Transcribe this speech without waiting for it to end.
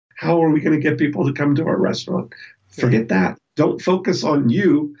How are we going to get people to come to our restaurant? Yeah. Forget that. Don't focus on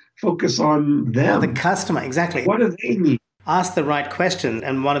you, focus on On the them. customer, exactly. What do they need? Ask the right question.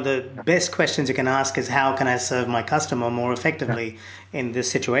 And one of the best questions you can ask is, how can I serve my customer more effectively in this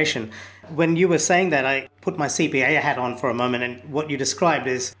situation? When you were saying that, I put my CPA hat on for a moment, and what you described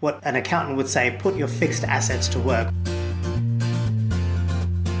is what an accountant would say: put your fixed assets to work.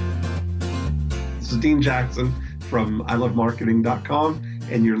 This is Dean Jackson from ilovemarketing.com,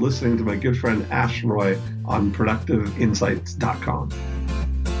 and you're listening to my good friend Ash Roy on productiveinsights.com.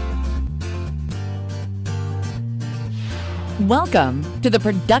 Welcome to the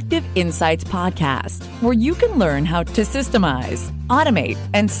Productive Insights Podcast, where you can learn how to systemize, automate,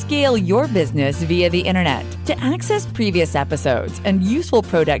 and scale your business via the internet. To access previous episodes and useful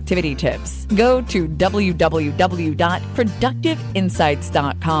productivity tips, go to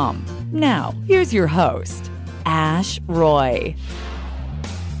www.productiveinsights.com. Now, here's your host, Ash Roy.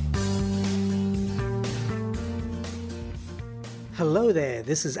 Hello there,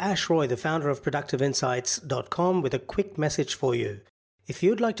 this is Ash Roy, the founder of productiveinsights.com, with a quick message for you. If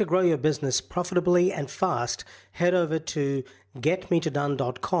you'd like to grow your business profitably and fast, head over to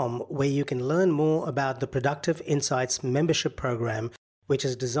getmetodone.com, where you can learn more about the Productive Insights membership program, which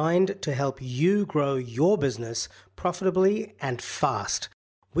is designed to help you grow your business profitably and fast.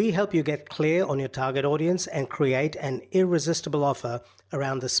 We help you get clear on your target audience and create an irresistible offer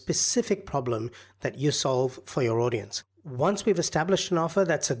around the specific problem that you solve for your audience. Once we've established an offer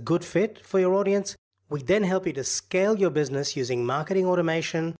that's a good fit for your audience, we then help you to scale your business using marketing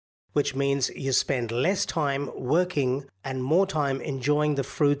automation, which means you spend less time working and more time enjoying the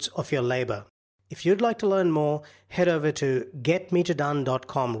fruits of your labor. If you'd like to learn more, head over to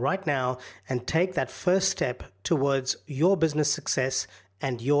getmetodone.com right now and take that first step towards your business success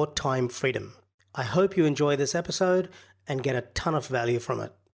and your time freedom. I hope you enjoy this episode and get a ton of value from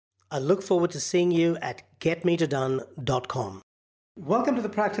it. I look forward to seeing you at getmetodone.com. Welcome to the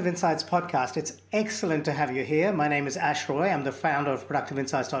Productive Insights podcast. It's excellent to have you here. My name is Ash Roy. I'm the founder of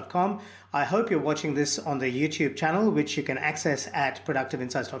productiveinsights.com. I hope you're watching this on the YouTube channel, which you can access at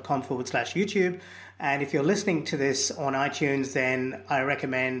productiveinsights.com/YouTube. And if you're listening to this on iTunes, then I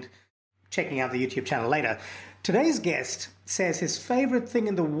recommend checking out the YouTube channel later. Today's guest says his favorite thing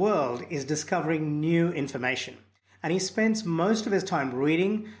in the world is discovering new information. And he spends most of his time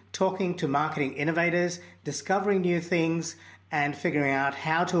reading, talking to marketing innovators, discovering new things, and figuring out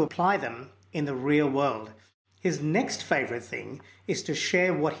how to apply them in the real world. His next favorite thing is to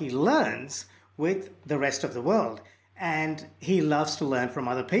share what he learns with the rest of the world. And he loves to learn from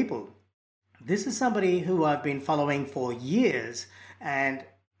other people. This is somebody who I've been following for years and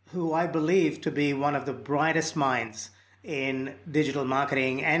who I believe to be one of the brightest minds in digital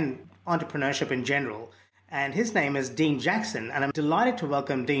marketing and entrepreneurship in general. And his name is Dean Jackson, and I'm delighted to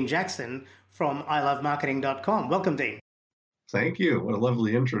welcome Dean Jackson from ilovemarketing.com. Welcome, Dean. Thank you. What a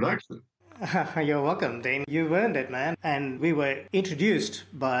lovely introduction. You're welcome, Dean. You've earned it, man. And we were introduced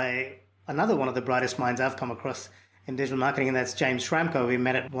by another one of the brightest minds I've come across in digital marketing, and that's James Schramko. We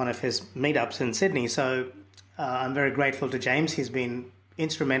met at one of his meetups in Sydney. So I'm very grateful to James. He's been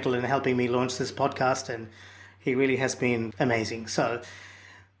instrumental in helping me launch this podcast, and he really has been amazing. So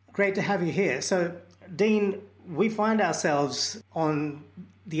great to have you here. So Dean, we find ourselves on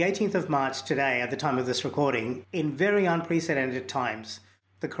the 18th of March today, at the time of this recording, in very unprecedented times.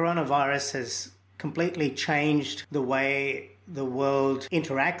 The coronavirus has completely changed the way the world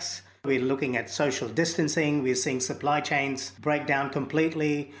interacts. We're looking at social distancing. We're seeing supply chains break down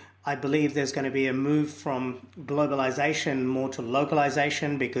completely. I believe there's going to be a move from globalization more to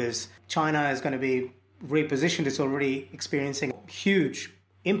localization, because China is going to be repositioned. It's already experiencing huge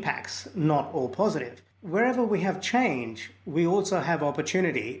impacts, not all positive. Wherever we have change, we also have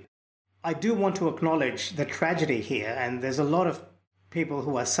opportunity. I do want to acknowledge the tragedy here, and there's a lot of people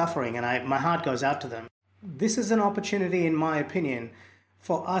who are suffering, and my heart goes out to them. This is an opportunity, in my opinion,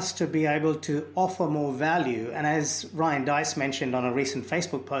 for us to be able to offer more value, and as Ryan Deiss mentioned on a recent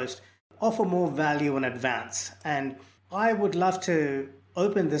Facebook post, offer more value in advance. And I would love to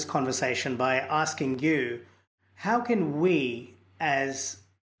open this conversation by asking you, how can we, as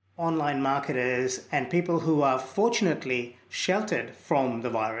online marketers and people who are fortunately sheltered from the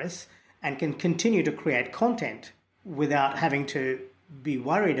virus and can continue to create content without having to be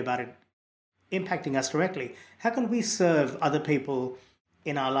worried about it impacting us directly, how can we serve other people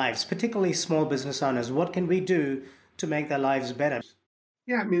in our lives, particularly small business owners? What can we do to make their lives better?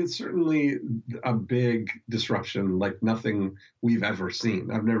 Yeah, I mean, it's certainly a big disruption like nothing we've ever seen.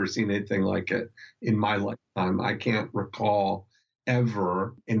 I've never seen anything like it in my lifetime. I can't recall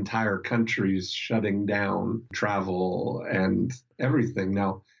ever entire countries shutting down travel and everything.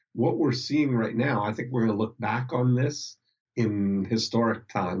 Now, what we're seeing right now, I think we're going to look back on this in historic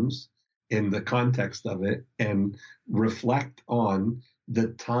times, in the context of it, and reflect on the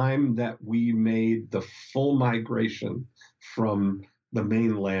time that we made the full migration from the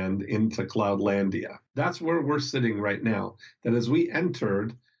mainland into Cloudlandia. That's where we're sitting right now. That as we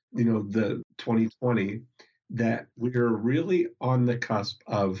entered, the 2020, that we're really on the cusp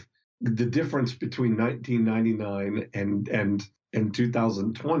of the difference between 1999 and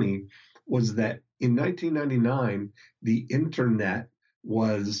 2020 was that in 1999, the internet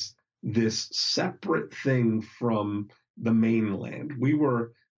was this separate thing from the mainland. We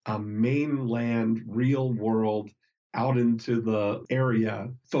were a mainland, real world, out into the area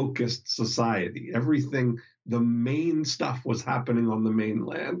focused society. Everything, the main stuff was happening on the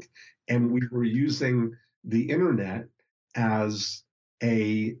mainland. And we were using the internet as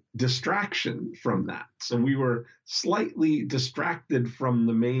a distraction from that. So we were slightly distracted from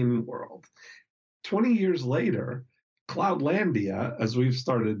the main world. 20 years later, Cloudlandia, as we've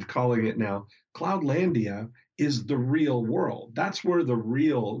started calling it now, Cloudlandia is the real world. That's where the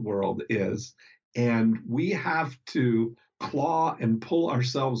real world is. And we have to claw and pull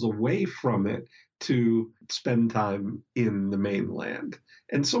ourselves away from it to spend time in the mainland.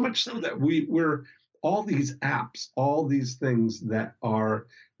 And so much so that we're all these apps, all these things that are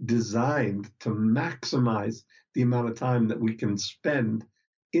designed to maximize the amount of time that we can spend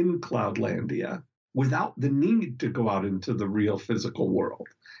in Cloudlandia without the need to go out into the real physical world.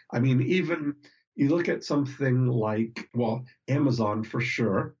 I mean, even you look at something like, well, Amazon for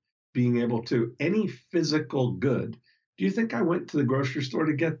sure, being able to, any physical good. Do you think I went to the grocery store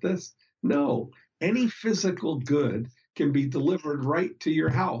to get this? No. Any physical good can be delivered right to your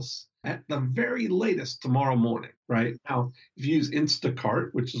house at the very latest tomorrow morning, right? Now, if you use Instacart,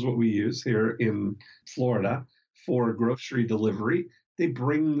 which is what we use here in Florida for grocery delivery, they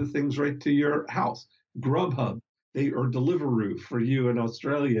bring the things right to your house. Grubhub, or Deliveroo for you in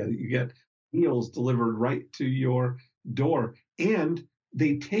Australia, you get meals delivered right to your door. And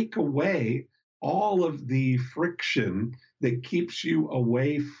they take away all of the friction that keeps you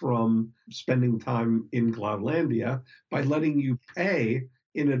away from spending time in Cloudlandia by letting you pay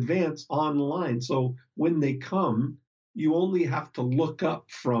in advance online. So when they come, you only have to look up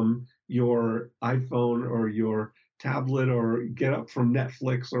from your iPhone or your tablet or get up from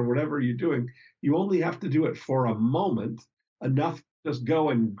Netflix or whatever you're doing. You only have to do it for a moment, enough to just go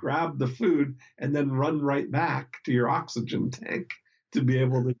and grab the food and then run right back to your oxygen tank to be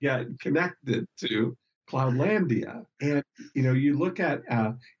able to get connected to Cloudlandia. And, you look at,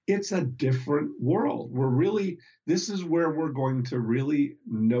 it's a different world. This is where we're going to really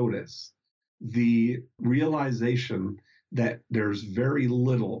notice the realization that there's very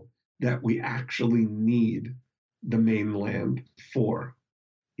little that we actually need the mainland for,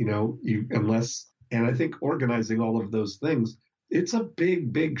 and I think organizing all of those things, it's a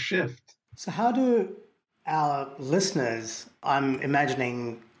big, big shift. So how do our listeners, I'm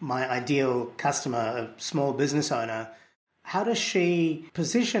imagining my ideal customer, a small business owner, how does she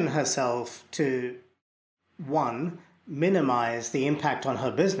position herself to, one, minimize the impact on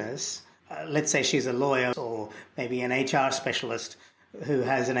her business? Let's say she's a lawyer or maybe an HR specialist who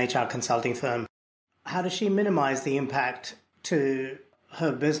has an HR consulting firm. How does she minimize the impact to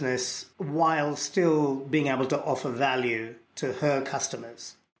her business while still being able to offer value to her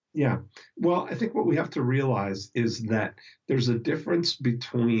customers? Yeah. Well, I think what we have to realize is that there's a difference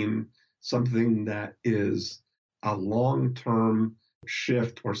between something that is a long-term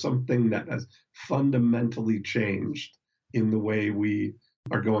shift or something that has fundamentally changed in the way we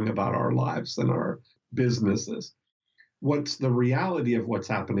are going about our lives and our businesses. What's the reality of what's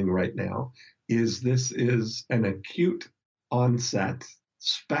happening right now is this is an acute onset,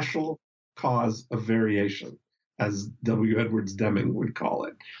 special cause of variation, as W. Edwards Deming would call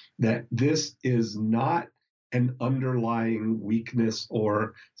it, that this is not an underlying weakness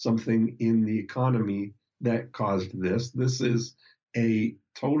or something in the economy that caused this. This is a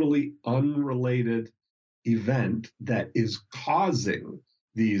totally unrelated event that is causing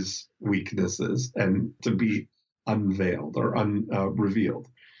these weaknesses and to be unveiled or revealed.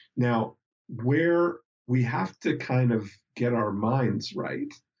 Now, where we have to kind of get our minds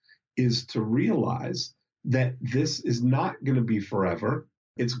right is to realize that this is not going to be forever.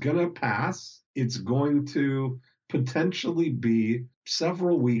 It's going to pass. It's going to potentially be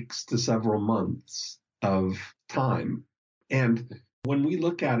several weeks to several months of time. And when we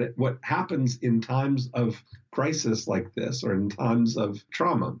look at it, what happens in times of crisis like this or in times of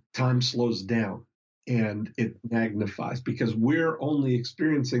trauma, time slows down and it magnifies because we're only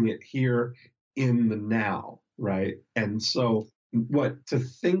experiencing it here in the now, right? And so to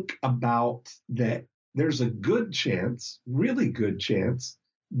think about that there's a good chance, really good chance,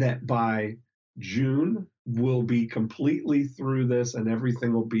 that by June we'll be completely through this and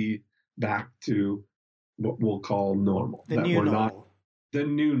everything will be back to what we'll call normal. The that new we're normal. not the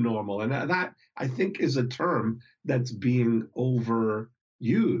new normal. And that I think is a term that's being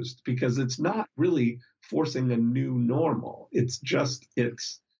overused because it's not really forcing a new normal. It's just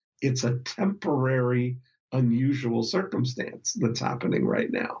it's a temporary unusual circumstance that's happening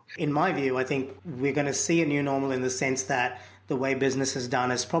right now. In my view, I think we're going to see a new normal in the sense that the way business is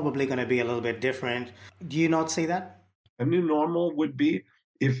done is probably going to be a little bit different. Do you not see that? A new normal would be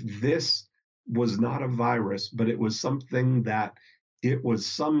if this was not a virus, but it was something that it was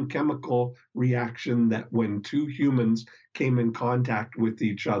some chemical reaction that when two humans came in contact with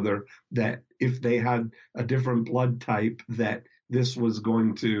each other, that if they had a different blood type, that this was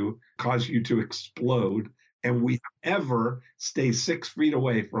going to cause you to explode. And we ever stay 6 feet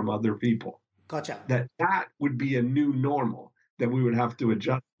away from other people. Gotcha. That would be a new normal that we would have to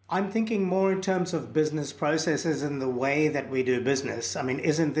adjust. I'm thinking more in terms of business processes and the way that we do business. I mean,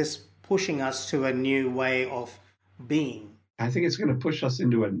 isn't this pushing us to a new way of being? I think it's going to push us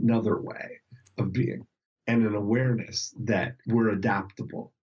into another way of being and an awareness that we're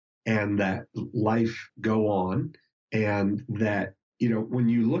adaptable and that life go on and that, when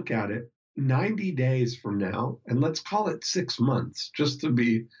you look at it, 90 days from now, and let's call it 6 months just to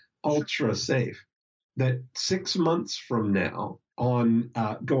be ultra safe, that 6 months from now on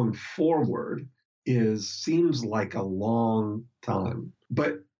going forward seems like a long time.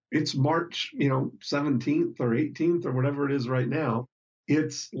 But it's March, 17th or 18th or whatever it is right now.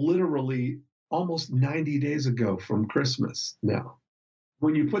 It's literally almost 90 days ago from Christmas now.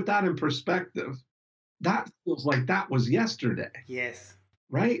 When you put that in perspective, that feels like that was yesterday. Yes.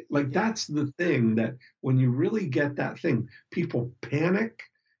 Right? Like that's the thing that when you really get that thing, people panic,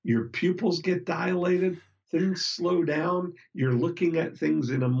 your pupils get dilated, things slow down, you're looking at things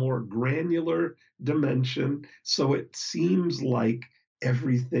in a more granular dimension. So it seems like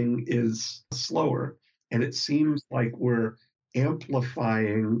everything is slower and it seems like we're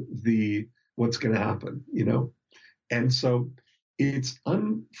amplifying what's going to happen, And so it's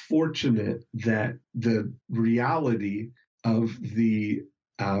unfortunate that the reality of the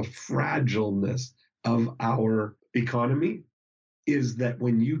fragileness of our economy is that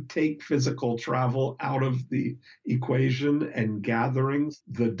when you take physical travel out of the equation and gatherings,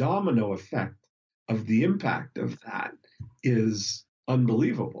 the domino effect of the impact of that is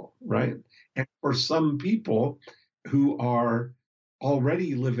unbelievable, right? And for some people who are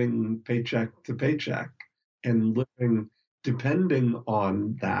already living paycheck to paycheck and living depending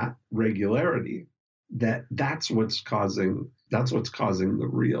on that regularity, that's what's causing the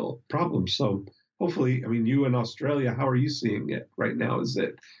real problem. So hopefully, you in Australia, how are you seeing it right now? Is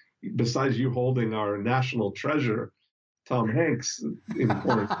it, besides you holding our national treasure, Tom Hanks, in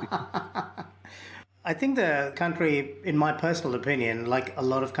quarantine? I think the country, in my personal opinion, like a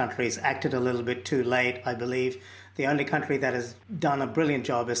lot of countries, acted a little bit too late, I believe. The only country that has done a brilliant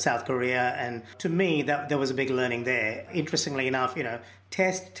job is South Korea. And to me, there was a big learning there. Interestingly enough,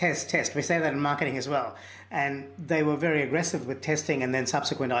 test, test, test. We say that in marketing as well. And they were very aggressive with testing and then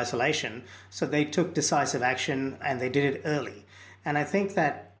subsequent isolation. So they took decisive action and they did it early. And I think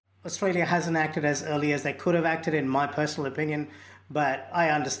that Australia hasn't acted as early as they could have acted, in my personal opinion. But I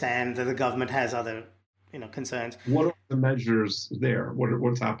understand that the government has other, concerns. What are the measures there?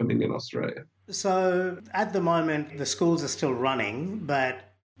 What's happening in Australia? So at the moment, the schools are still running,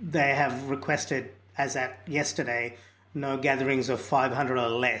 but they have requested, as at yesterday, no gatherings of 500 or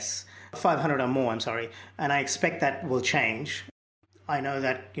less. 500 or more, I'm sorry. And I expect that will change. I know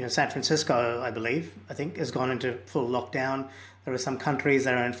that, San Francisco, I think, has gone into full lockdown. There are some countries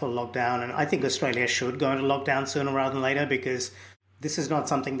that are in full lockdown. And I think Australia should go into lockdown sooner rather than later because this is not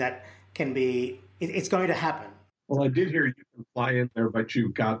something that can be, it's going to happen. Well, I did hear you can fly in there, but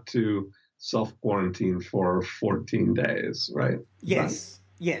you've got to self-quarantine for 14 days, right? Yes.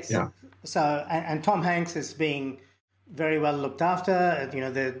 Yes. Yeah. So, and Tom Hanks is being very well looked after.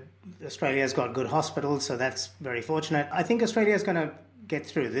 Australia's got good hospitals, so that's very fortunate. I think Australia is going to get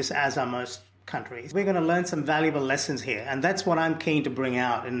through this, as are most countries. We're going to learn some valuable lessons here, and that's what I'm keen to bring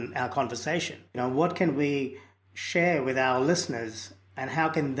out in our conversation. What can we share with our listeners, and how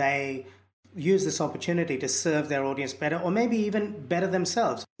can they use this opportunity to serve their audience better, or maybe even better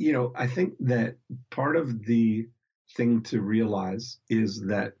themselves? I think that part of the thing to realize is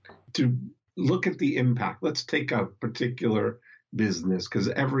that to look at the impact. Let's take a particular business because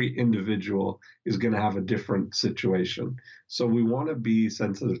every individual is going to have a different situation. So we want to be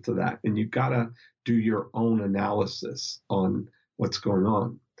sensitive to that. And you've got to do your own analysis on what's going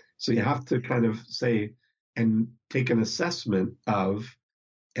on. So you have to kind of say and take an assessment of,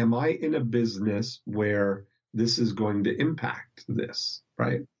 am I in a business where this is going to impact this,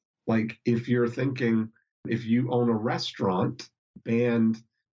 right? Like if you're thinking, if you own a restaurant, banned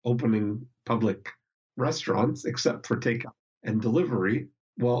opening public restaurants except for takeout and delivery,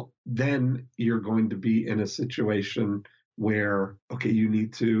 well, then you're going to be in a situation where, okay, you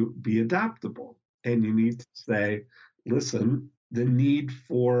need to be adaptable and you need to say, listen, the need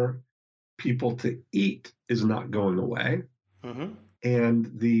for people to eat is not going away. Mm-hmm. And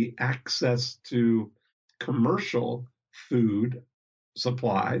the access to commercial food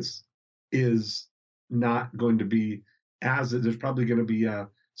supplies is not going to be there's probably going to be a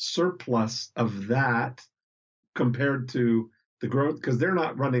surplus of that compared to the growth, because they're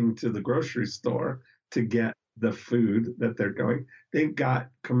not running to the grocery store to get the food that they're going. They've got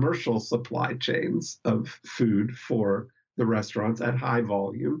commercial supply chains of food for the restaurants at high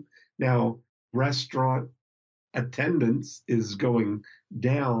volume. Now, restaurant attendance is going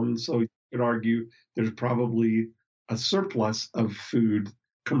down, so you could argue there's probably a surplus of food,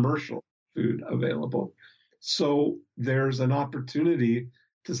 commercial food available. So there's an opportunity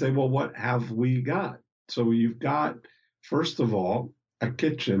to say, well, what have we got? So you've got, first of all, a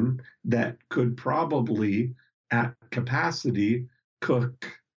kitchen that could probably, at capacity,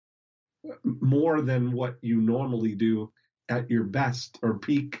 cook more than what you normally do at your best or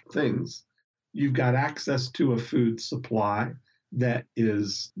peak things. You've got access to a food supply that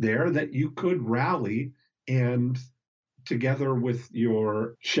is there that you could rally and together with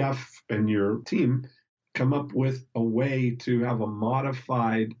your chef and your team come up with a way to have a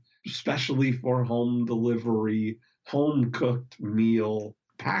modified, especially for home delivery, home cooked meal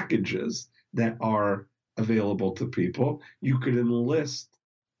packages that are available to people. You could enlist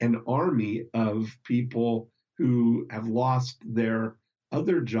an army of people who have lost their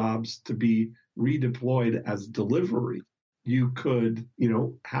other jobs to be redeployed as delivery. You could,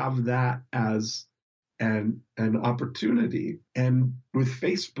 have that as an opportunity. And with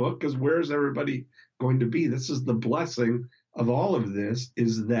Facebook, because where's everybody going to be? This is the blessing of all of this,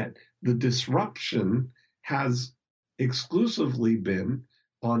 is that the disruption has exclusively been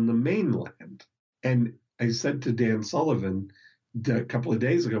on the mainland. And I said to Dan Sullivan a couple of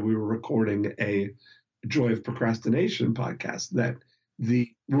days ago, we were recording a Joy of Procrastination podcast, that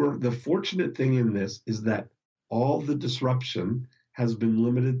the fortunate thing in this is that all the disruption has been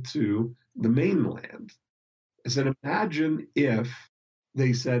limited to the mainland. I said, imagine if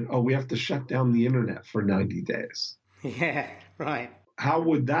they said, oh, we have to shut down the internet for 90 days. Yeah, right. How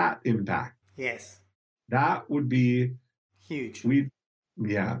would that impact? Yes. That would be huge.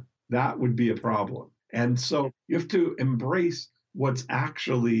 That would be a problem. And so you have to embrace what's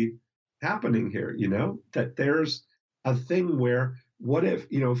actually happening here, that there's a thing where, what if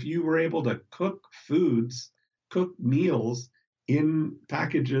you were able to cook meals in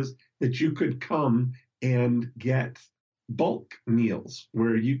packages that you could come and get bulk meals,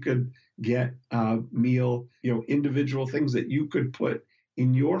 where you could get a meal, individual things that you could put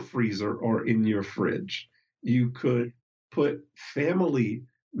in your freezer or in your fridge. You could put family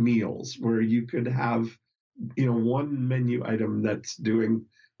meals where you could have, one menu item that's doing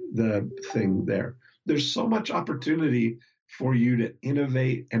the thing there. There's so much opportunity for you to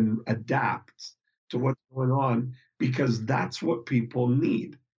innovate and adapt to what's going on, because that's what people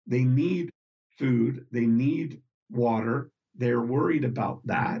need. They need food, they need water, they're worried about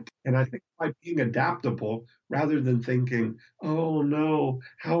that. And I think by being adaptable, rather than thinking, oh no,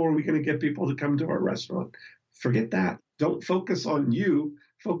 how are we going to get people to come to our restaurant? Forget that. Don't focus on you,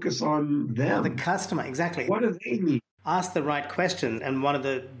 focus on them. The customer, exactly. What do they need? Ask the right question. And one of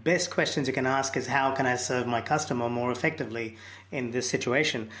the best questions you can ask is, how can I serve my customer more effectively in this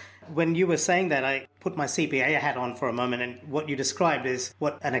situation? When you were saying that, I put my CPA hat on for a moment, and what you described is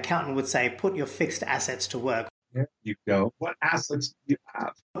what an accountant would say: put your fixed assets to work. There you go. What assets do you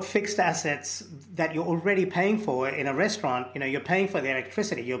have? Fixed assets that you're already paying for in a restaurant. You're paying for the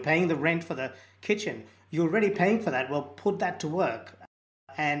electricity, you're paying the rent for the kitchen. You're already paying for that. Well, put that to work.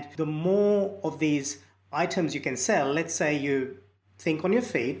 And the more of these items you can sell, let's say you think on your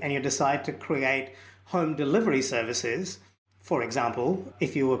feet and you decide to create home delivery services, for example,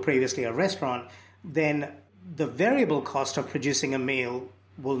 if you were previously a restaurant, then the variable cost of producing a meal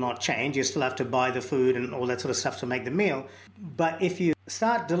will not change. You still have to buy the food and all that sort of stuff to make the meal. But if you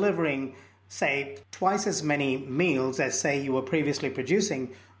start delivering, say, twice as many meals as, say, you were previously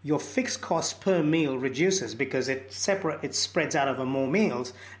producing, your fixed cost per meal reduces because it spreads out over more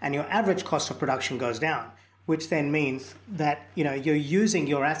meals, and your average cost of production goes down, which then means that you're using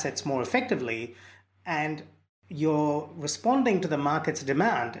your assets more effectively. And you're responding to the market's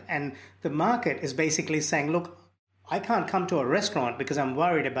demand. And the market is basically saying, look, I can't come to a restaurant because I'm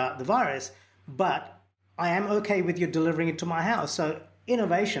worried about the virus, but I am okay with you delivering it to my house. So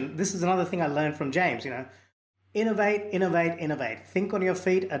innovation, this is another thing I learned from James, innovate, innovate, innovate. Think on your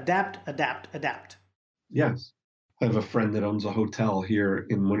feet, adapt, adapt, adapt. Yes. I have a friend that owns a hotel here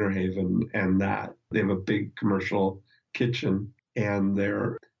in Winter Haven, and that they have a big commercial kitchen, and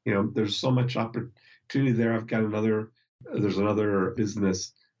there's so much opportunity there. There's another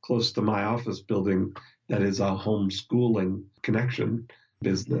business close to my office building that is a homeschooling connection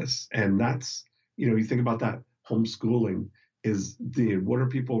business. And that's, you think about that homeschooling what are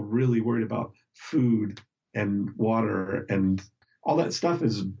people really worried about? Food and water and all that stuff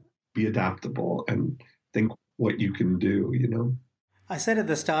is be adaptable and think what you can do. I said at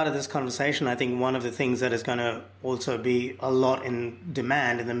the start of this conversation, I think one of the things that is going to also be a lot in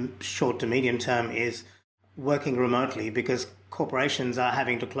demand in the short to medium term is working remotely, because corporations are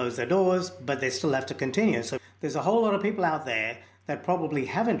having to close their doors, but they still have to continue. So there's a whole lot of people out there that probably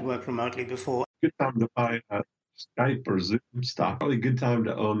haven't worked remotely before. Good time to buy Skype or Zoom stock. Probably a good time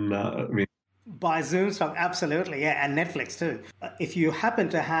to own, buy Zoom stock, absolutely, yeah, and Netflix too. If you happen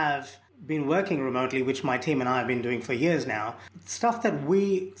to have been working remotely, which my team and I have been doing for years now, stuff that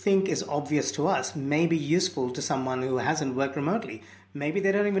we think is obvious to us may be useful to someone who hasn't worked remotely. Maybe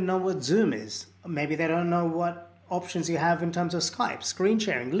they don't even know what Zoom is. Maybe they don't know what options you have in terms of Skype, screen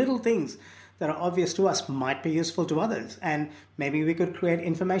sharing. Little things that are obvious to us might be useful to others. And maybe we could create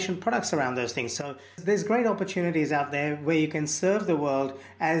information products around those things. So there's great opportunities out there where you can serve the world,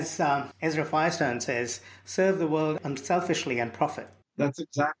 as Ezra Firestone says, serve the world unselfishly and profit. That's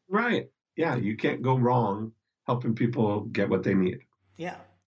exactly right. Yeah, you can't go wrong helping people get what they need. Yeah.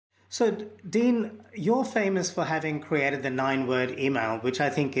 So, Dean, you're famous for having created the 9-word email, which I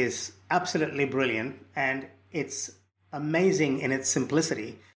think is absolutely brilliant, and it's amazing in its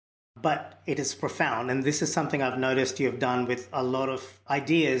simplicity, but it is profound. And this is something I've noticed you've done with a lot of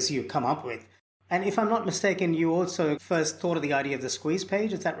ideas you come up with. And if I'm not mistaken, you also first thought of the idea of the squeeze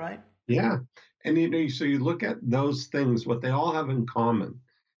page. Is that right? Yeah. And so you look at those things, what they all have in common.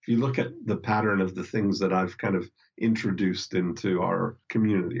 If you look at the pattern of the things that I've kind of introduced into our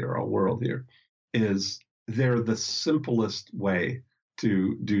community or our world here, is they're the simplest way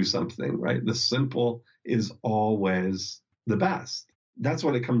to do something, right? The simple is always the best. That's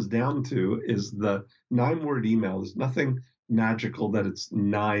what it comes down to, is the 9-word email. There's nothing magical that it's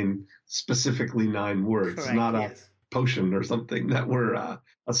specifically 9 words. Correct, it's not yes. a potion or something that we're a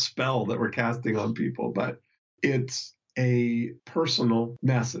spell that we're casting on people, but it's a personal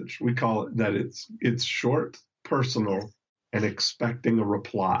message. We call it that. It's short, personal, and expecting a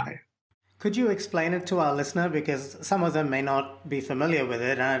reply. Could you explain it to our listener? Because some of them may not be familiar with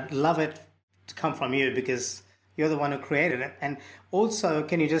it, and I'd love it to come from you because you're the one who created it. And also,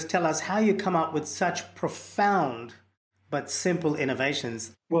 can you just tell us how you come up with such profound but simple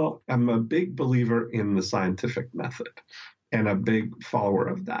innovations? Well, I'm a big believer in the scientific method and a big follower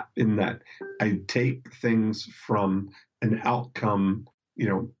of that, in that I take things from an outcome,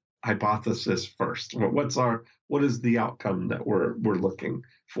 hypothesis first. What is the outcome that we're looking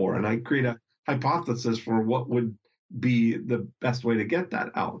for? And I create a hypothesis for what would be the best way to get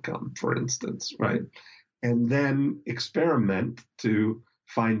that outcome, for instance, right? And then experiment to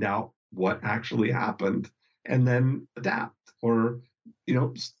find out what actually happened, and then adapt, or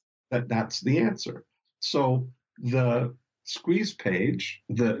that's the answer. So the squeeze page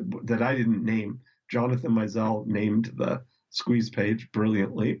that I didn't name, Jonathan Meisel named the squeeze page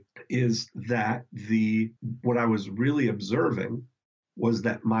brilliantly, is that what I was really observing was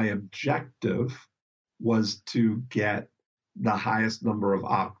that my objective was to get the highest number of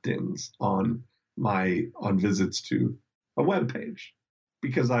opt-ins on visits to a web page,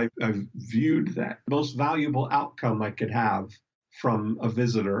 because I've viewed that most valuable outcome I could have from a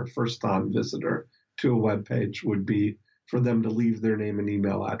visitor, first-time visitor, to a web page would be for them to leave their name and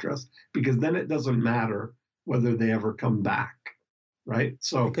email address, because then it doesn't matter whether they ever come back, right?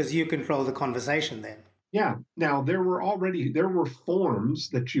 So because you control the conversation then. Yeah. Now, there were forms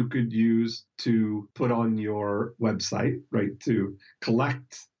that you could use to put on your website, right, to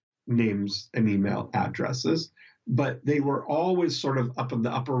collect names and email addresses, but they were always sort of up in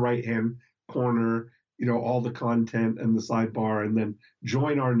the upper right-hand corner, all the content and the sidebar, and then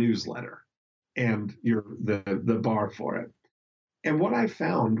join our newsletter and the bar for it. And what I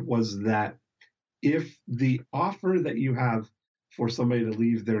found was that if the offer that you have for somebody to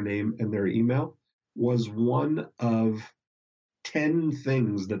leave their name and their email was one of 10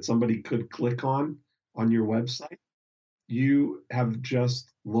 things that somebody could click on your website, you have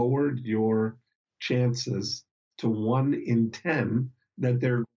just lowered your chances to 1 in 10 that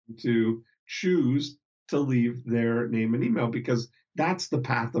they're going to choose to leave their name and email, because that's the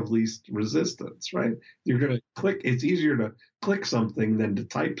path of least resistance, right? You're going to click, it's easier to click something than to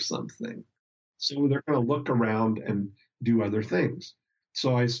type something. So they're going to look around and do other things.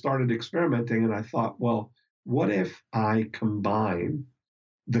 So I started experimenting and I thought, well, what if I combine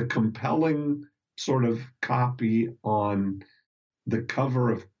the compelling sort of copy on the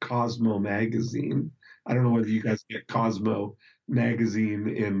cover of Cosmo magazine? I don't know whether you guys get Cosmo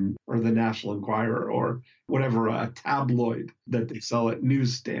magazine or the National Enquirer or whatever, a tabloid that they sell at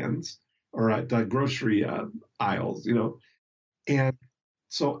newsstands or at grocery aisles, And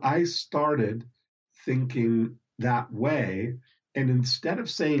so I started thinking that way. And instead of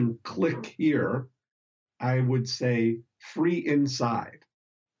saying click here, I would say free inside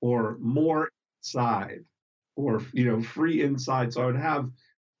or more inside or, free inside. So I would have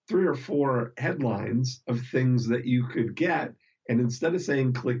 3 or 4 headlines of things that you could get. And instead of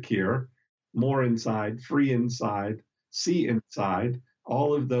saying click here, more inside, free inside, see inside,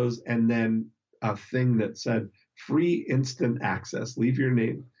 all of those, and then a thing that said free instant access, leave your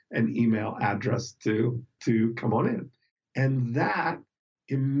name and email address to come on in. And that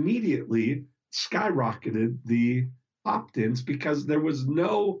immediately skyrocketed the opt-ins because there was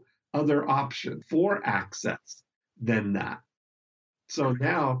no other option for access than that. So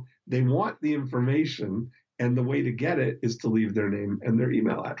now they want the information, and the way to get it is to leave their name and their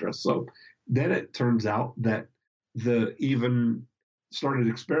email address. So then it turns out that the even started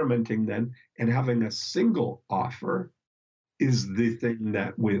experimenting then, and having a single offer is the thing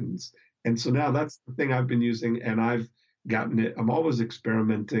that wins. And so now that's the thing I've been using, and I've gotten it. I'm always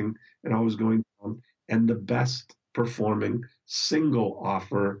experimenting and always going down. And the best performing single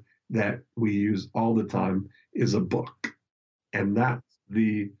offer that we use all the time is a book. And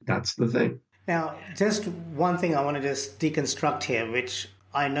that's the thing. Now, just one thing I want to just deconstruct here, which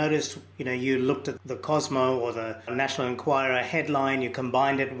I noticed, you looked at the Cosmo or the National Enquirer headline, you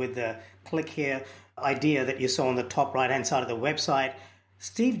combined it with the click here idea that you saw on the top right-hand side of the website.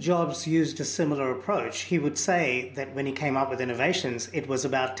 Steve Jobs used a similar approach. He would say that when he came up with innovations, it was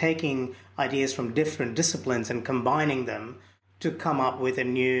about taking ideas from different disciplines and combining them to come up with a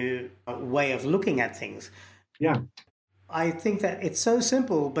new way of looking at things. Yeah. I think that it's so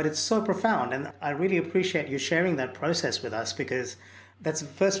simple, but it's so profound. And I really appreciate you sharing that process with us, because that's,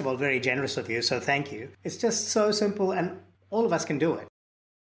 first of all, very generous of you. So thank you. It's just so simple, and all of us can do it.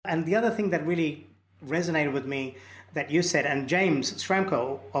 And the other thing that really resonated with me that you said, and James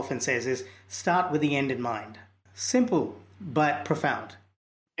Schramko often says, is start with the end in mind. Simple, but profound.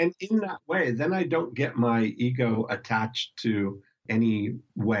 And in that way, then I don't get my ego attached to any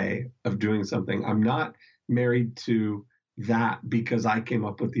way of doing something. I'm not married to that because I came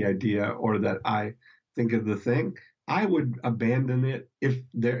up with the idea or that I think of the thing. I would abandon it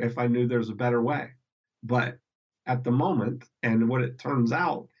if I knew there's a better way. But at the moment, and what it turns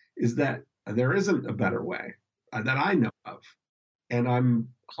out is that there isn't a better way that I know of. And I'm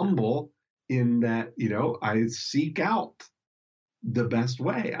humble in that, I seek out the best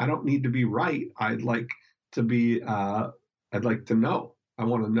way. I don't need to be right. I'd like to know. I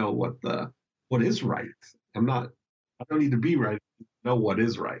want to know what is right. I don't need to be right. I know what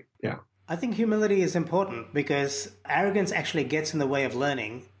is right. Yeah. I think humility is important because arrogance actually gets in the way of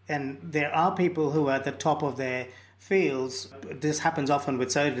learning. And there are people who are at the top of their fields. This happens often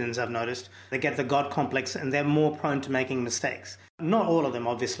with surgeons, I've noticed. They get the God complex and they're more prone to making mistakes. Not all of them,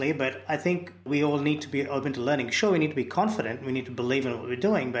 obviously, but I think we all need to be open to learning. Sure, we need to be confident. We need to believe in what we're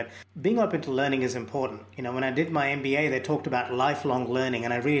doing, but being open to learning is important. When I did my MBA, they talked about lifelong learning,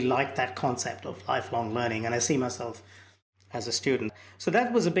 and I really liked that concept of lifelong learning, and I see myself as a student. So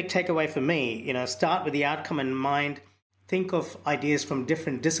that was a big takeaway for me. Start with the outcome in mind, think of ideas from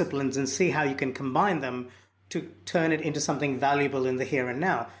different disciplines and see how you can combine them to turn it into something valuable in the here and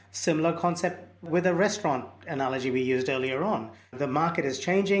now. Similar concept with a restaurant analogy we used earlier on. The market is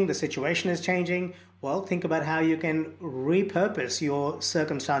changing, the situation is changing. Well, think about how you can repurpose your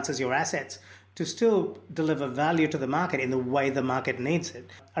circumstances, your assets, to still deliver value to the market in the way the market needs it.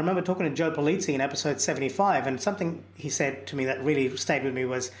 I remember talking to Joe Polizzi in episode 75, and something he said to me that really stayed with me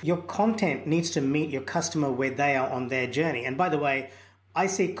was, your content needs to meet your customer where they are on their journey. And by the way, I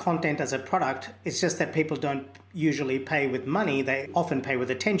see content as a product. It's just that people don't usually pay with money. They often pay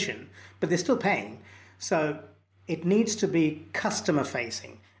with attention, but they're still paying. So it needs to be customer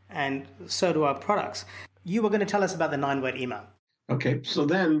facing, and so do our products. You were going to tell us about the 9-word email. Okay, so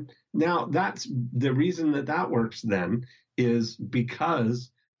then now that's the reason that works then is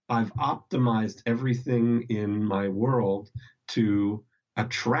because I've optimized everything in my world to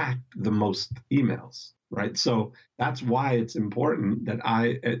attract the most emails. right? So that's why it's important that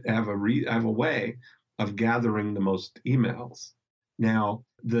I have a way of gathering the most emails. Now,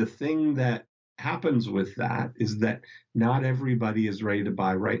 the thing that happens with that is that not everybody is ready to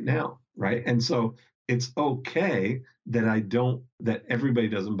buy right now, right? And so it's okay that everybody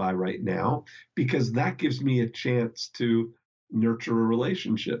doesn't buy right now, because that gives me a chance to nurture a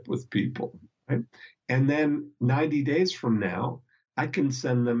relationship with people, right? And then 90 days from now, I can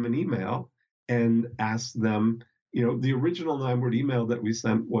send them an email and ask them, the original 9-word email that we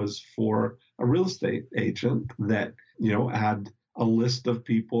sent was for a real estate agent that, had a list of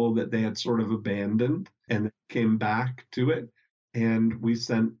people that they had sort of abandoned and came back to it. And we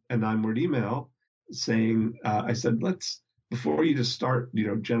sent a 9-word email saying, I said, before you just start,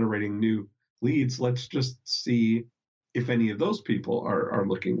 generating new leads, let's just see if any of those people are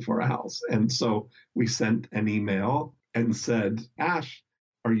looking for a house. And so we sent an email and said, Ash,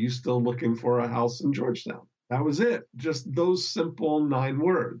 are you still looking for a house in Georgetown? That was it. Just those simple 9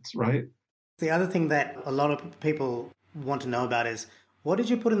 words, right? The other thing that a lot of people want to know about is, what did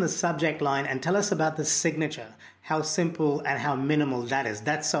you put in the subject line? And tell us about the signature, how simple and how minimal that is.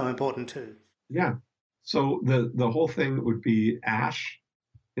 That's so important too. Yeah. So the whole thing would be Ash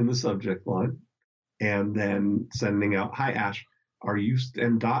in the subject line, and then sending out, hi, Ash, are you,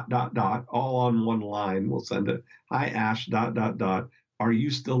 and ... all on one line. We'll send it, hi, Ash, ... are you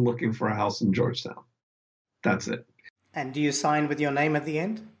still looking for a house in Georgetown? That's it. And do you sign with your name at the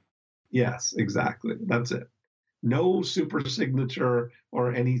end? Yes, exactly. That's it. No super signature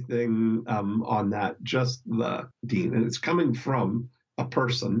or anything on that, just the Dean. And it's coming from a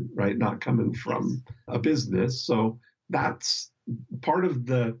person, right? Not coming from a business. So that's part of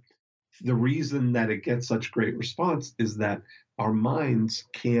the reason that it gets such great response, is that our minds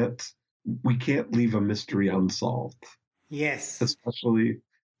we can't leave a mystery unsolved. Yes. Especially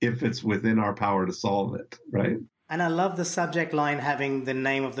if it's within our power to solve it, right? And I love the subject line having the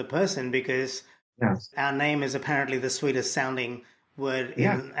name of the person, because yes, our name is apparently the sweetest sounding word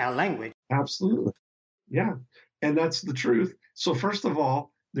in our language. Absolutely. Yeah. And that's the truth. So first of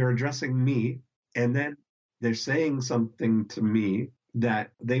all, they're addressing me, and then they're saying something to me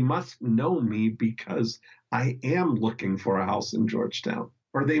that they must know me because I am looking for a house in Georgetown,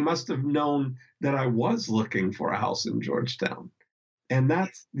 or they must have known that I was looking for a house in Georgetown. And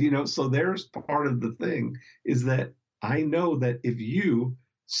that's, so there's part of the thing, is that I know that if you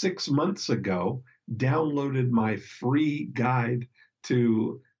 6 months ago downloaded my free guide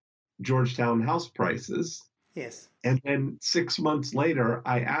to Georgetown house prices, yes, and then 6 months later,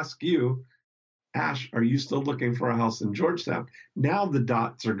 I ask you, Ash, are you still looking for a house in Georgetown? Now the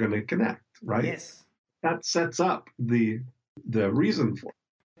dots are going to connect, right? Yes. That sets up the reason for it.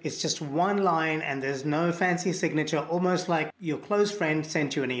 It's just one line and there's no fancy signature, almost like your close friend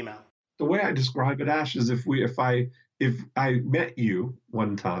sent you an email. The way I describe it, Ash, is if I met you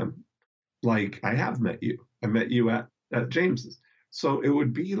one time, like I have met you, I met you at James's. So it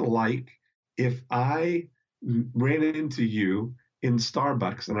would be like if I ran into you in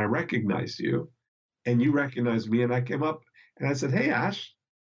Starbucks and I recognized you and you recognized me, and I came up and I said, hey, Ash,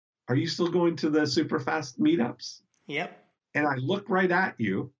 are you still going to the super fast meetups? Yep. And I look right at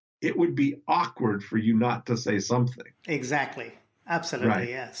you, it would be awkward for you not to say something. Exactly. Absolutely. Right.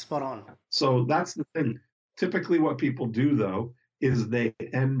 Yeah. Spot on. So that's the thing. Typically what people do, though, is they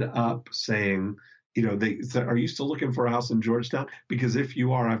end up saying, they say, are you still looking for a house in Georgetown? Because if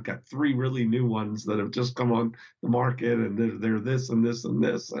you are, I've got 3 really new ones that have just come on the market, and they're this and this and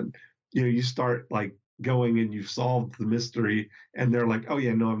this. And, you start like going and you've solved the mystery, and they're like, oh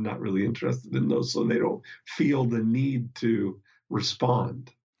yeah, no, I'm not really interested in those. So they don't feel the need to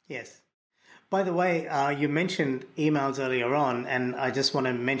respond. Yes. By the way, you mentioned emails earlier on, and I just want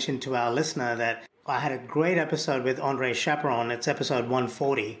to mention to our listener that I had a great episode with Andre Chaperon. It's episode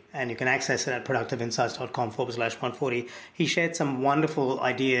 140, and you can access it at productiveinsights.com/140. He shared some wonderful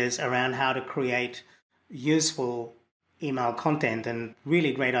ideas around how to create useful email content, and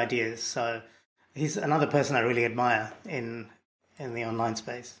really great ideas. So he's another person I really admire in the online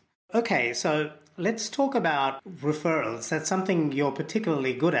space. Okay, so let's talk about referrals. That's something you're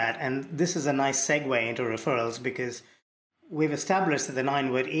particularly good at, and this is a nice segue into referrals, because we've established that the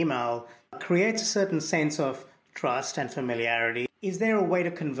 9-word email creates a certain sense of trust and familiarity. Is there a way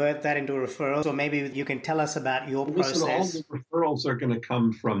to convert that into referrals? Or maybe you can tell us about your process. All the referrals are going to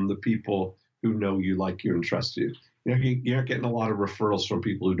come from the people who know you, like you, and trust you. You're not getting a lot of referrals from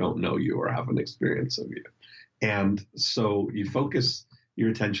people who don't know you or have an experience of you. And so you focus your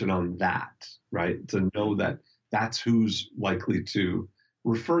attention on that, right? To know that that's who's likely to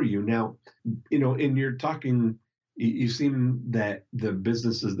refer you. Now, in your talking you seem that the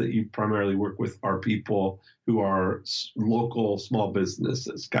businesses that you primarily work with are people who are local small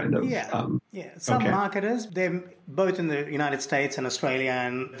businesses, kind of. Yeah. Yeah. Some Okay. marketers, they're both in the United States and Australia,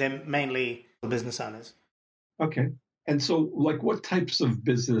 and they're mainly business owners. Okay. And so, like, what types of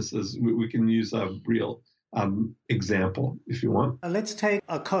businesses we can use a real example if you want? Let's take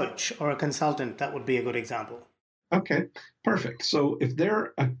a coach or a consultant. That would be a good example. Okay, perfect. So if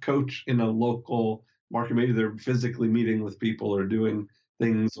they're a coach in a local market, maybe they're physically meeting with people or doing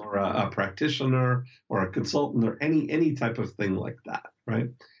things, or a practitioner or a consultant or any type of thing like that, right?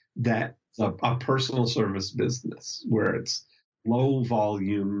 That's a personal service business where it's low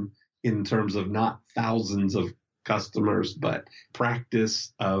volume in terms of not thousands of customers, but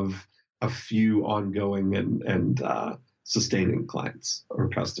practice of a few ongoing and sustaining clients or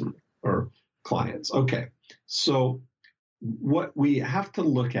customers or clients. Okay. So, what we have to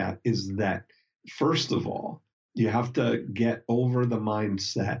look at is that, first of all, you have to get over the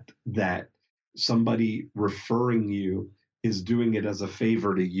mindset that somebody referring you is doing it as a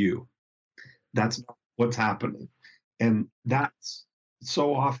favor to you. That's not what's happening. And that's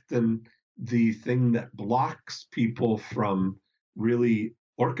so often the thing that blocks people from really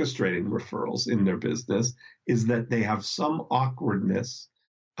orchestrating referrals in their business, is that they have some awkwardness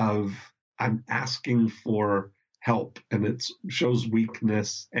of, I'm asking for help, and it shows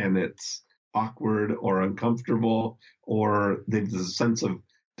weakness and it's awkward or uncomfortable, or there's a sense of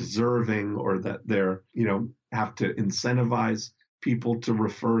deserving, or that they're, have to incentivize people to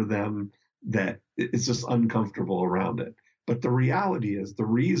refer them, that it's just uncomfortable around it. But the reality is, the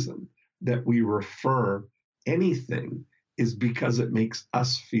reason that we refer anything is because it makes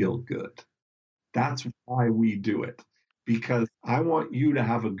us feel good. That's why we do it, because I want you to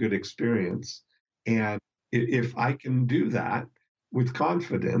have a good experience. And if I can do that with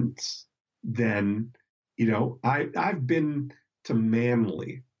confidence, then, I've been to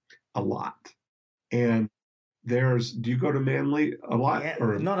Manly a lot. And do you go to Manly a lot? Yeah,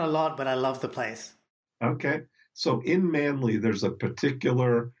 Or not a lot, but I love the place. Okay. So in Manly, there's a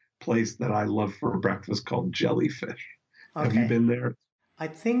particular place that I love for breakfast called Jellyfish. Have you Okay. been there? I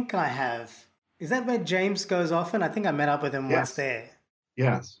think I have. Is that where James goes often? I think I met up with him once Yes. there.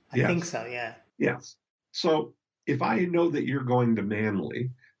 Yes. I think Yes. so, yeah. Yes. So if I know that you're going to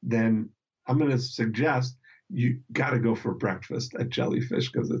Manly, then I'm going to suggest you got to go for breakfast at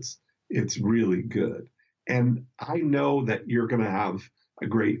Jellyfish, because it's really good. And I know that you're going to have a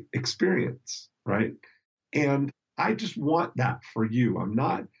great experience, right? And I just want that for you. I'm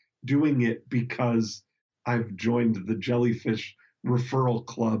not doing it because I've joined the Jellyfish referral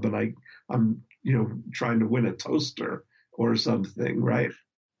club and I'm trying to win a toaster or something, right?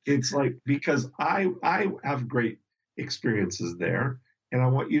 It's like, because I have great experiences there, and I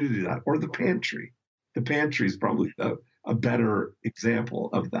want you to do that. Or the pantry. The pantry is probably a better example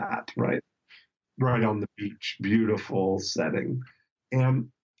of that, right? Right on the beach, beautiful setting. And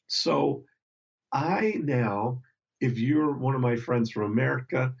so if you're one of my friends from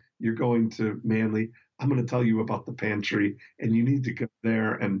America, you're going to Manly, I'm going to tell you about the pantry, and you need to go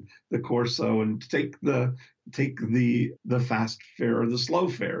there and the Corso, and take the fast fare or the slow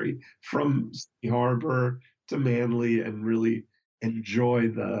ferry from Sydney Harbor to Manly, and really enjoy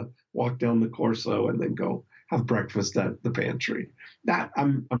the walk down the Corso, and then go have breakfast at the pantry. That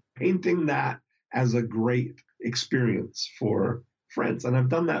I'm painting that as a great experience for friends, and I've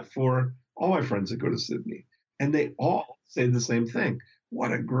done that for all my friends that go to Sydney, and they all say the same thing.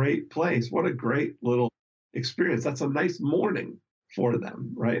 What a great place. What a great little experience. That's a nice morning for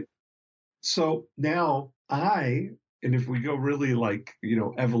them, right? So now and if we go really like,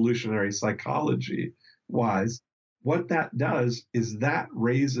 evolutionary psychology wise, what that does is that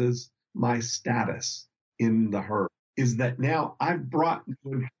raises my status in the herd. Is that now I've brought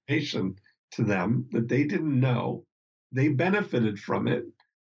new information to them that they didn't know. They benefited from it.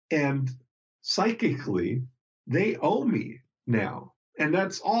 And psychically, they owe me now. And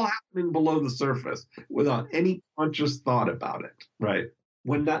that's all happening below the surface without any conscious thought about it, right?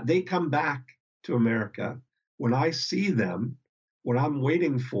 When they come back to America, when I see them, what I'm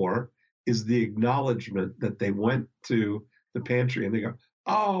waiting for is the acknowledgement that they went to the pantry and they go,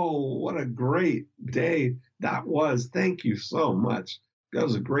 "Oh, what a great day that was. Thank you so much. That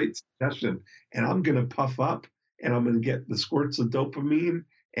was a great suggestion." And I'm going to puff up, and I'm going to get the squirts of dopamine,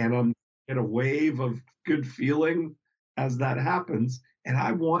 and I'm get a wave of good feeling as that happens. And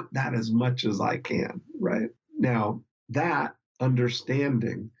I want that as much as I can, right? Now, that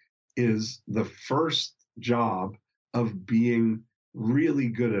understanding is the first job of being really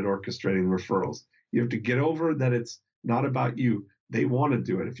good at orchestrating referrals. You have to get over that it's not about you. They want to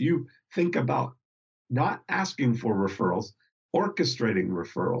do it. If you think about not asking for referrals, orchestrating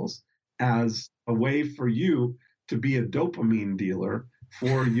referrals as a way for you to be a dopamine dealer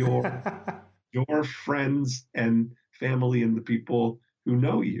for your friends and family and the people who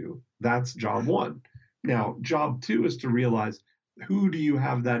know you. That's job one. Now, job two is to realize, who do you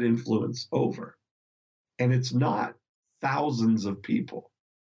have that influence over? And it's not thousands of people.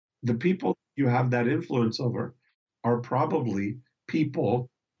 The people you have that influence over are probably people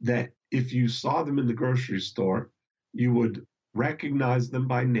that if you saw them in the grocery store, you would recognize them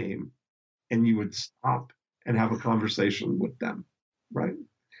by name and you would stop and have a conversation with them, right?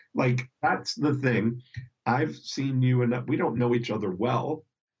 Like, that's the thing. I've seen you, and we don't know each other well.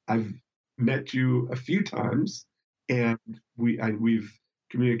 I've met you a few times, and we've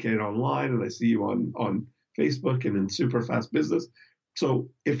communicated online, and I see you on Facebook and in Superfast Business. So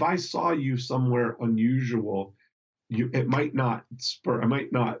if I saw you somewhere unusual, it might not I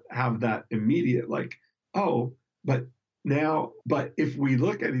might not have that immediate, like, oh, but if we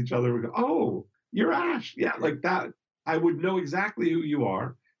look at each other, we go, oh, you're Ash. Yeah, like that. I would know exactly who you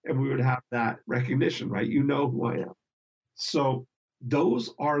are, and we would have that recognition, right? You know who I am. So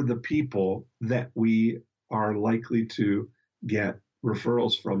those are the people that we are likely to get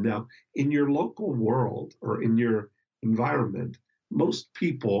referrals from. Now, in your local world or in your environment, most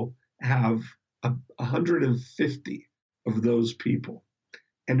people have 150 of those people.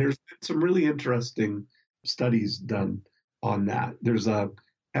 And there's been some really interesting studies done on that. There's a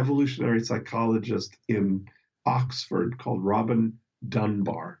evolutionary psychologist in Oxford called Robin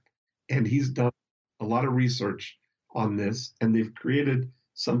Dunbar, and he's done a lot of research on this, and they've created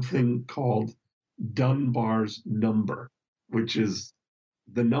something called Dunbar's number, which is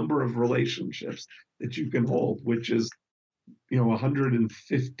the number of relationships that you can hold, which is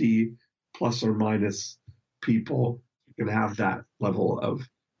 150 plus or minus people you can have that level of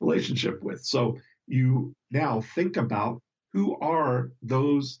relationship with. So you now think about, who are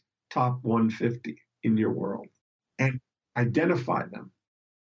those top 150 in your world, and identify them.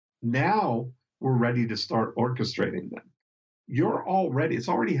 Now we're ready to start orchestrating them. It's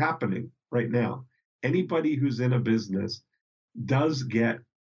already happening right now. Anybody who's in a business does get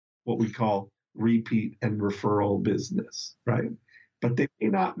what we call repeat and referral business, right? But they may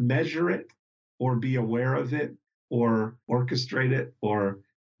not measure it or be aware of it or orchestrate it or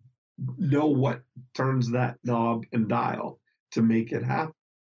know what turns that knob and dial to make it happen.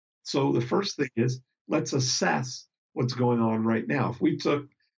 So the first thing is, let's assess what's going on right now. If we took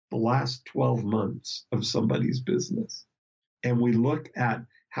the last 12 months of somebody's business and we look at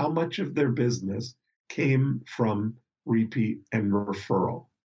how much of their business came from repeat and referral,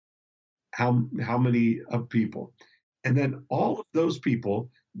 how many of people, and then all of those people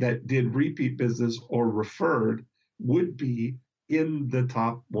that did repeat business or referred would be in the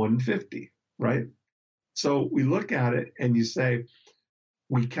top 150, right? So we look at it and you say,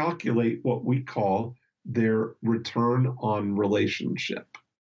 we calculate what we call their return on relationship.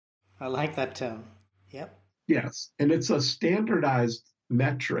 I like that term. Yep. Yes. And it's a standardized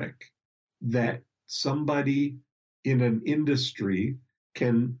metric that somebody in an industry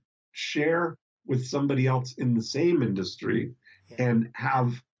can share with somebody else in the same industry and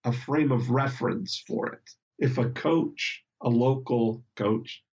have a frame of reference for it. If a local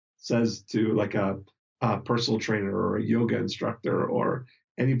coach says to, like, a personal trainer or a yoga instructor or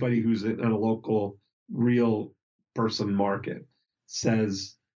anybody who's in a local real person market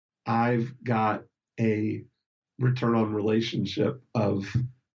says, I've got a return on relationship of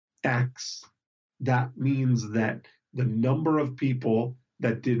X, that means that the number of people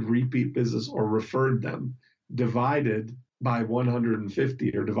that did repeat business or referred them divided by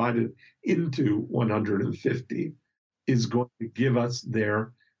 150 or divided into 150 is going to give us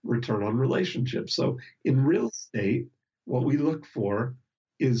their return on relationship. So in real estate, what we look for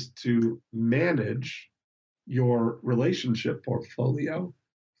is to manage your relationship portfolio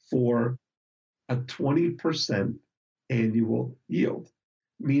for a 20% annual yield,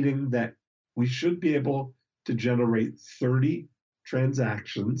 meaning that we should be able to generate 30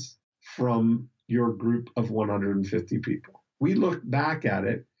 transactions from your group of 150 people. We look back at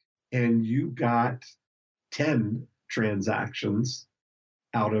it and you got 10 transactions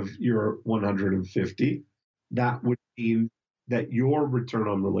out of your 150. That would mean that your return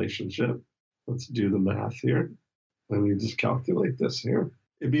on relationship, let's do the math here. Let me just calculate this here.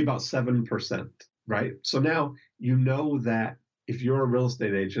 It'd be about 7%, right? So now you know that if you're a real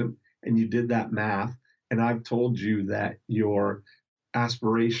estate agent and you did that math, and I've told you that your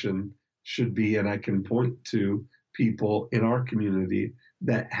aspiration should be, and I can point to people in our community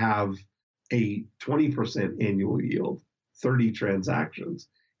that have a 20% annual yield, 30 transactions.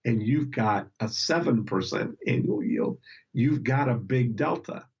 and you've got a 7% annual yield, you've got a big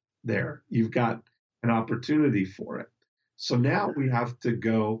delta there. You've got an opportunity for it. So now we have to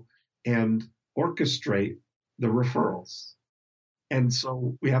go and orchestrate the referrals. And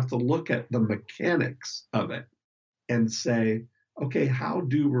so we have to look at the mechanics of it and say, okay, how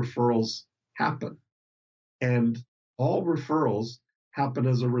do referrals happen? And all referrals happen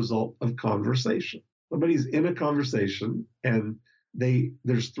as a result of conversation. Somebody's in a conversation and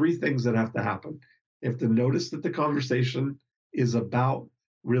there's three things that have to happen. They have to notice that the conversation is about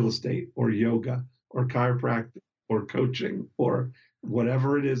real estate or yoga or chiropractic or coaching or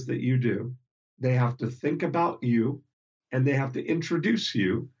whatever it is that you do. They have to think about you and they have to introduce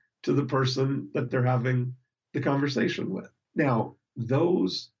you to the person that they're having the conversation with. Now,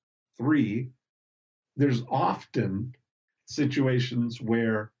 those three, there's often situations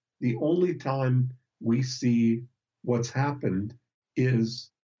where the only time we see what's happened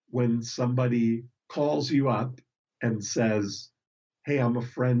is when somebody calls you up and says, hey, I'm a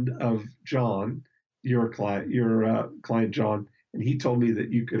friend of John, your client John, and he told me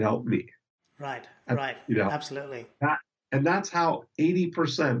that you could help me. Right. Absolutely. And that's how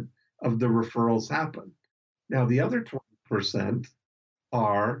 80% of the referrals happen. Now, the other 20%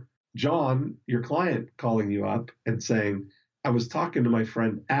 are John, your client, calling you up and saying, I was talking to my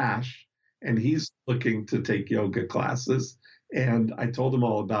friend Ash, and he's looking to take yoga classes, and I told him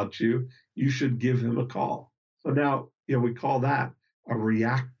all about you. You should give him a call. So now, we call that a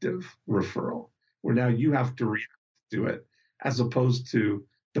reactive referral, where now you have to react to it as opposed to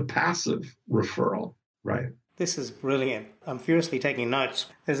the passive referral, right? This is brilliant. I'm furiously taking notes.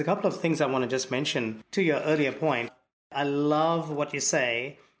 There's a couple of things I want to just mention to your earlier point. I love what you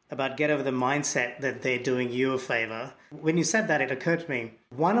say about get over the mindset that they're doing you a favor. When you said that, it occurred to me,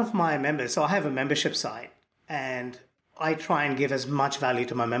 one of my members, so I have a membership site, and I try and give as much value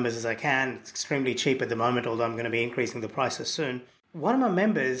to my members as I can. It's extremely cheap at the moment, although I'm going to be increasing the prices soon. One of my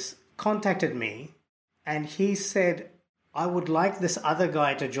members contacted me, and he said, I would like this other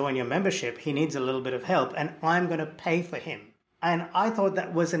guy to join your membership. He needs a little bit of help, and I'm going to pay for him. And I thought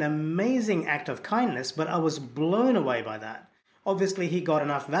that was an amazing act of kindness, but I was blown away by that. Obviously, he got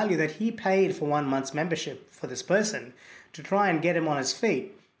enough value that he paid for 1 month's membership for this person to try and get him on his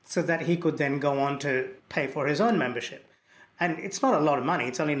feet so that he could then go on to pay for his own membership. And it's not a lot of money.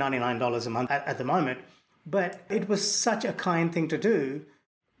 It's only $99 a month at the moment. But it was such a kind thing to do.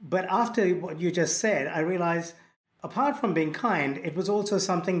 But after what you just said, I realized, apart from being kind, it was also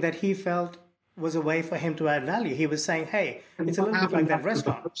something that he felt was a way for him to add value. He was saying, hey, it's a little bit like that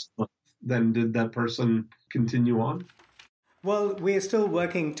restaurant. Then did that person continue on? Well, we're still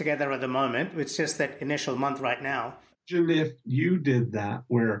working together at the moment. It's just that initial month right now. Imagine if you did that,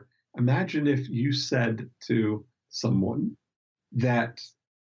 imagine if you said to someone that,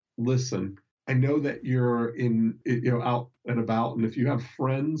 listen, I know that you're out and about, and if you have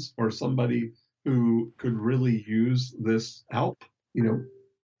friends or somebody who could really use this help,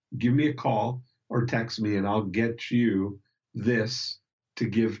 give me a call or text me and I'll get you this to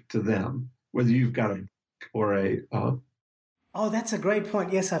give to them, whether you've got a or a... Oh, that's a great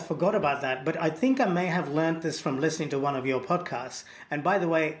point. Yes, I forgot about that. But I think I may have learned this from listening to one of your podcasts. And by the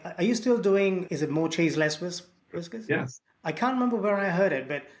way, are you still doing, is it More Cheese, Less Whiskers? Yes. I can't remember where I heard it,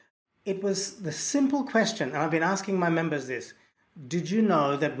 but it was the simple question, and I've been asking my members this. Did you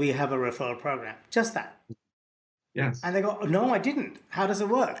know that we have a referral program? Just that. Yes. And they go, no, I didn't. How does it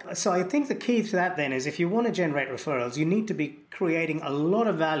work? So I think the key to that then is if you want to generate referrals, you need to be creating a lot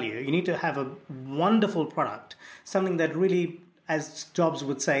of value. You need to have a wonderful product, something that really, as Jobs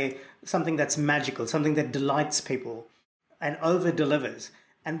would say, something that's magical, something that delights people and over-delivers.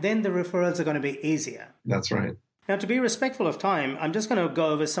 And then the referrals are going to be easier. That's right. Now, to be respectful of time, I'm just going to go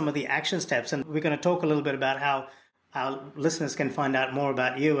over some of the action steps, and we're going to talk a little bit about how our listeners can find out more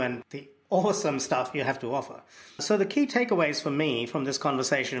about you and the awesome stuff you have to offer. So the key takeaways for me from this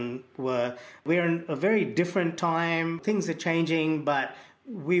conversation were we're in a very different time. Things are changing, but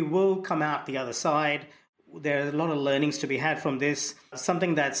we will come out the other side. There are a lot of learnings to be had from this.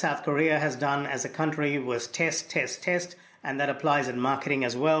 Something that South Korea has done as a country was test, and that applies in marketing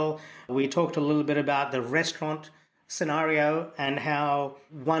as well. We talked a little bit about the restaurant scenario and how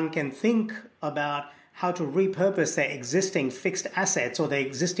one can think about how to repurpose their existing fixed assets or their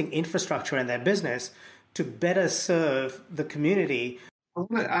existing infrastructure in their business to better serve the community. I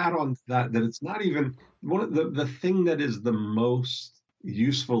want to add on to that it's not even one of the thing that is the most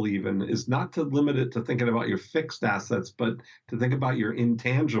useful even is not to limit it to thinking about your fixed assets, but to think about your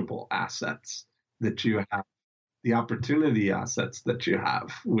intangible assets that you have, the opportunity assets that you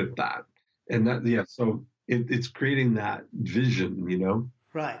have with that. And that, so it's creating that vision,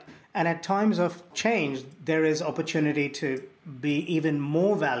 Right. And at times of change, there is opportunity to be even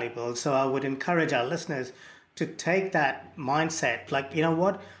more valuable. So I would encourage our listeners to take that mindset. Like, you know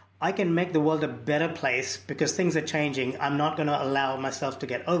what? I can make the world a better place because things are changing. I'm not going to allow myself to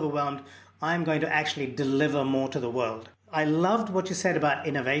get overwhelmed. I'm going to actually deliver more to the world. I loved what you said about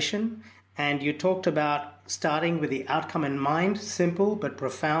innovation. And you talked about starting with the outcome in mind, simple but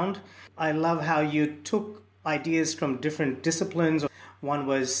profound. I love how you took ideas from different disciplines. One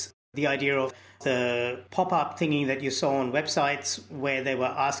was the idea of the pop-up thingy that you saw on websites where they were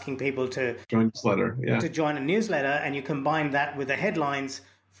asking people to join a newsletter, and you combined that with the headlines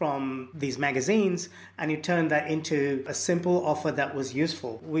from these magazines, and you turned that into a simple offer that was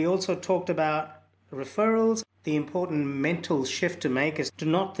useful. We also talked about referrals. The important mental shift to make is to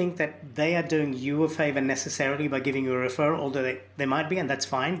not think that they are doing you a favor necessarily by giving you a referral, although they might be, and that's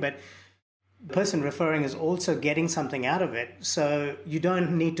fine, but the person referring is also getting something out of it. So you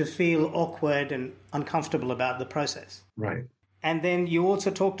don't need to feel awkward and uncomfortable about the process. Right. And then you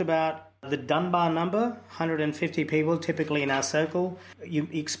also talked about the Dunbar number, 150 people typically in our circle. You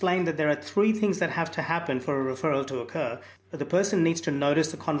explained that there are 3 things that have to happen for a referral to occur. The person needs to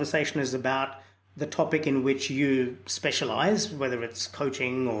notice the conversation is about the topic in which you specialize, whether it's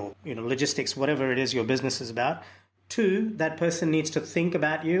coaching or logistics, whatever it is your business is about. 2, that person needs to think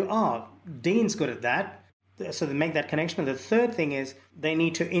about you. Oh, Dean's good at that. So they make that connection. And the third thing is they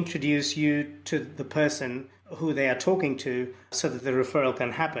need to introduce you to the person who they are talking to so that the referral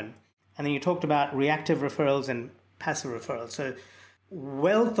can happen. And then you talked about reactive referrals and passive referrals. So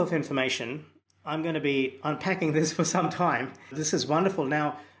wealth of information. I'm going to be unpacking this for some time. This is wonderful.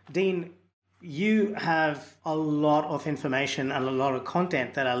 Now, Dean, you have a lot of information and a lot of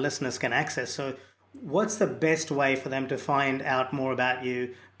content that our listeners can access. So what's the best way for them to find out more about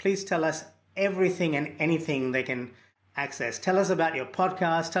you? Please tell us everything and anything they can access. Tell us about your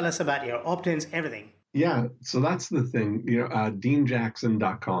podcast. Tell us about your opt-ins, everything. Yeah, so that's the thing.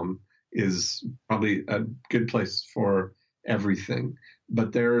 DeanJackson.com is probably a good place for everything.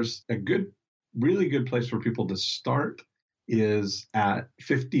 But there's a really good place for people to start is at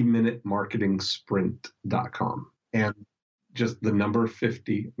 50minutemarketingsprint.com, and just the number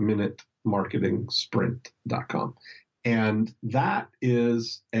 50minutemarketingsprint.com. And that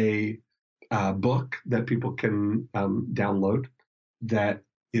is a book that people can download that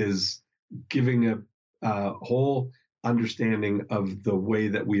is giving a whole understanding of the way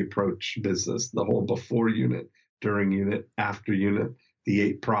that we approach business, the whole before unit, during unit, after unit, the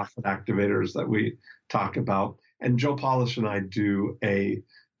 8 profit activators that we talk about. And Joe Polish and I do a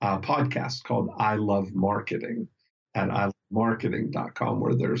podcast called I Love Marketing at ilovemarketing.com,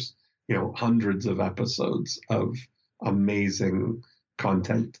 where there's hundreds of episodes of amazing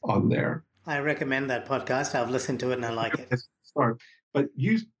content on there. I recommend that podcast. I've listened to it and I like it. But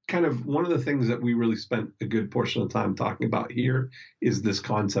you one of the things that we really spent a good portion of time talking about here is this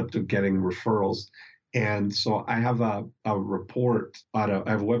concept of getting referrals. And so I have a report I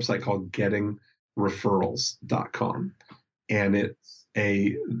have a website called gettingreferrals.com. And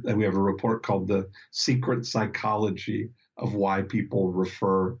we have a report called The Secret Psychology of Why People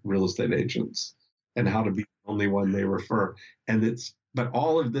Refer Real Estate Agents and how to be the only one they refer. But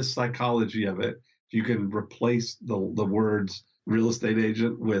all of this psychology of it, you can replace the words real estate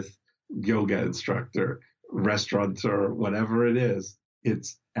agent with yoga instructor, restaurateur, whatever it is.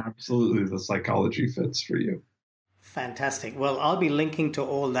 It's absolutely the psychology fits for you. Fantastic. Well, I'll be linking to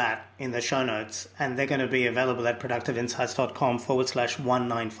all that in the show notes, and they're going to be available at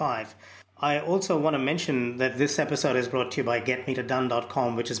productiveinsights.com/195. I also want to mention that this episode is brought to you by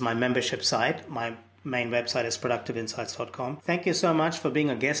getmeterdone.com, which is my membership site. My main website is productiveinsights.com. Thank you so much for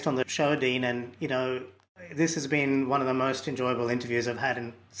being a guest on the show, Dean. And, this has been one of the most enjoyable interviews I've had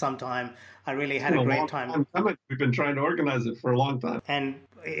in some time. I really had a great time. We've been trying to organize it for a long time. And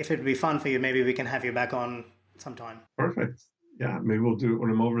if it'd be fun for you, maybe we can have you back on sometime. Perfect. Yeah, maybe we'll do it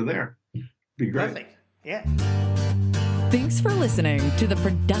when I'm over there. Be great. Perfect. Yeah. Thanks for listening to the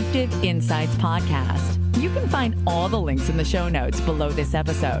Productive Insights Podcast. You can find all the links in the show notes below this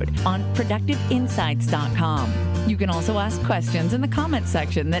episode on productiveinsights.com. You can also ask questions in the comments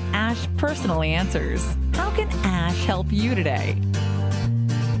section that Ash personally answers. How can Ash help you today?